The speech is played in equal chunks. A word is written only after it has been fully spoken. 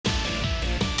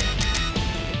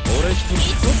俺一つ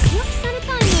強気されたい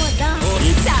のは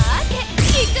さーて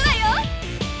行くわよ。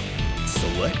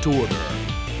 Select order.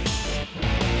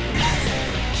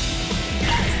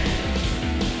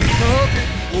 さ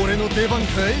て俺の出番か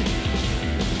い。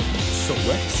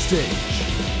 Select stage.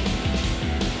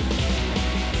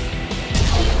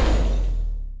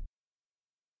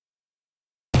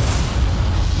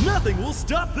 Nothing will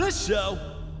stop this show.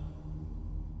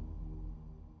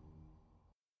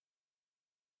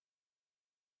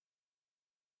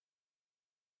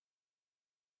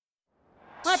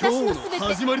 私のすべて見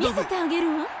せてあげる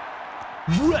わ。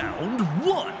 Round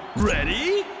 1.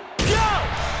 Ready? Go!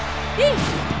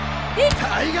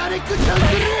 タイガーレックチャンス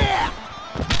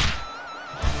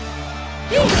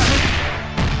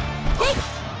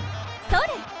それ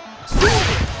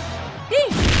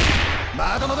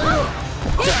まだまだよ。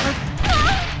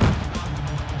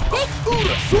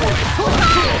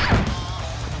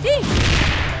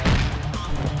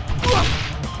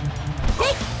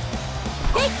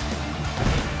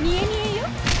見え見えよ。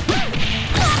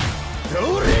ど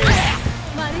れ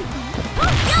悪い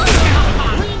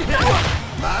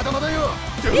まだまだよ。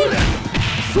どれ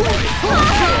それ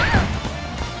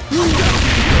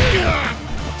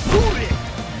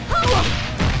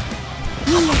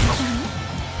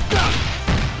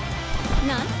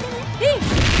なんてね。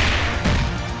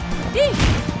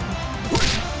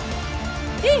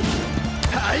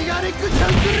タイガーレックチャ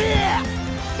ンス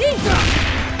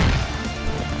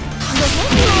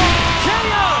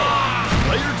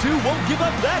Player 2 won't give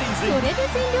up that そ easy. れで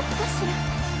全力かしら。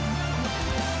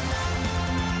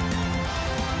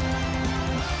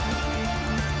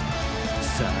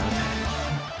さて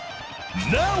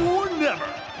Now or never.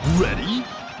 Ready?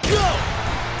 Go!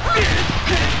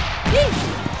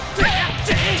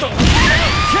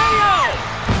 KO!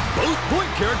 Both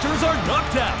point characters are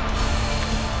knocked out.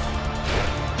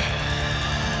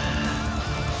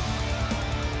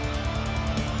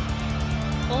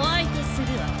 お相手する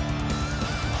わ。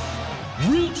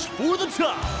 Reach for the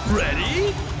top.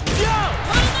 Ready? Go!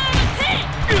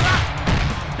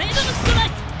 ベイドのストライ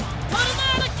ク。トルナ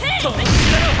ード K。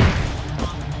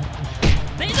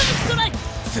 ベイドのストライク。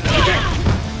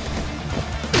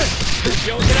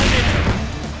よけられね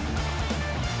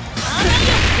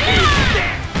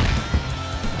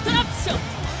トラップショット。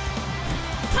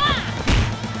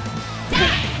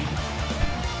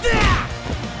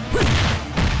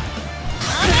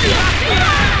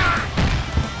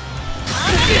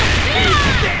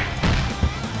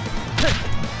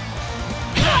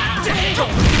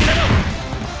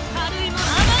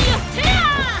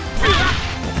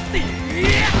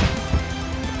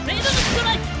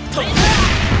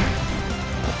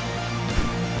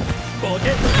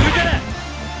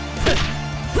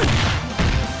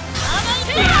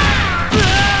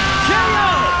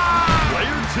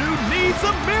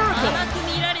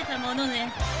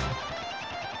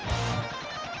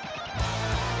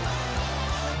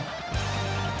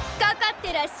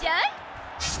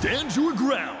Stand your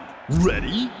ground.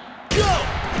 Ready? Go! 知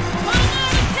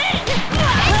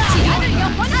らぬ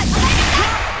横だ。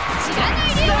知らぬ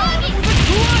両方に。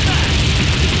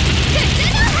鉄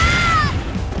の歯。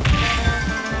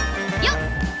よっ。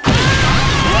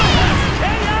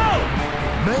KO!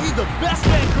 May the best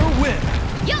anchor win.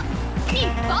 よっ。日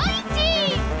本一。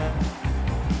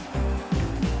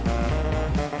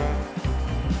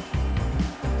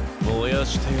燃やし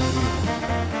てやる。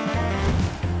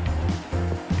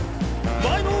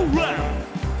Final round.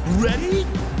 Ready?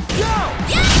 Go!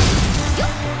 よっ。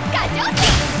過剰点。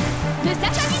ムサ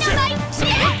サビの舞。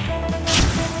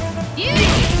竜。必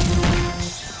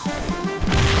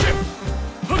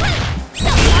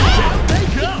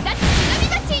殺忍び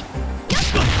勝ち。よ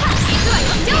っ。実は四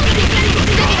丁。忍び勝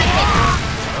ち。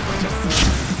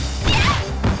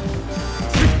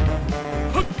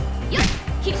よっ。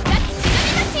必殺忍び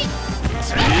勝ち。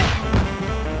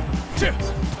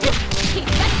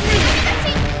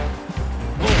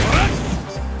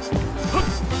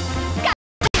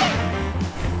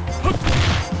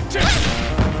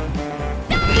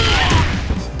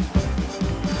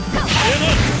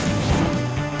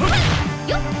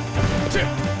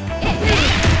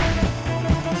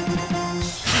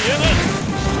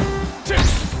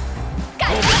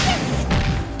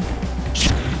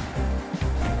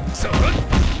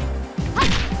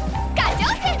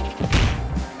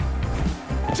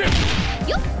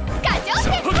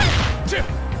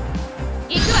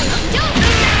必殺忍び勝ち。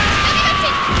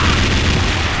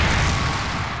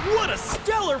What a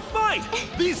stellar fight!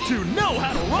 These two know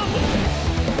how to rumble!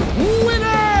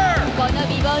 Winner! この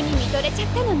美貌に見とれちゃっ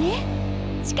たのね。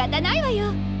仕方ないわ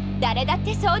よ。誰だっ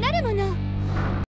てそうなるもの。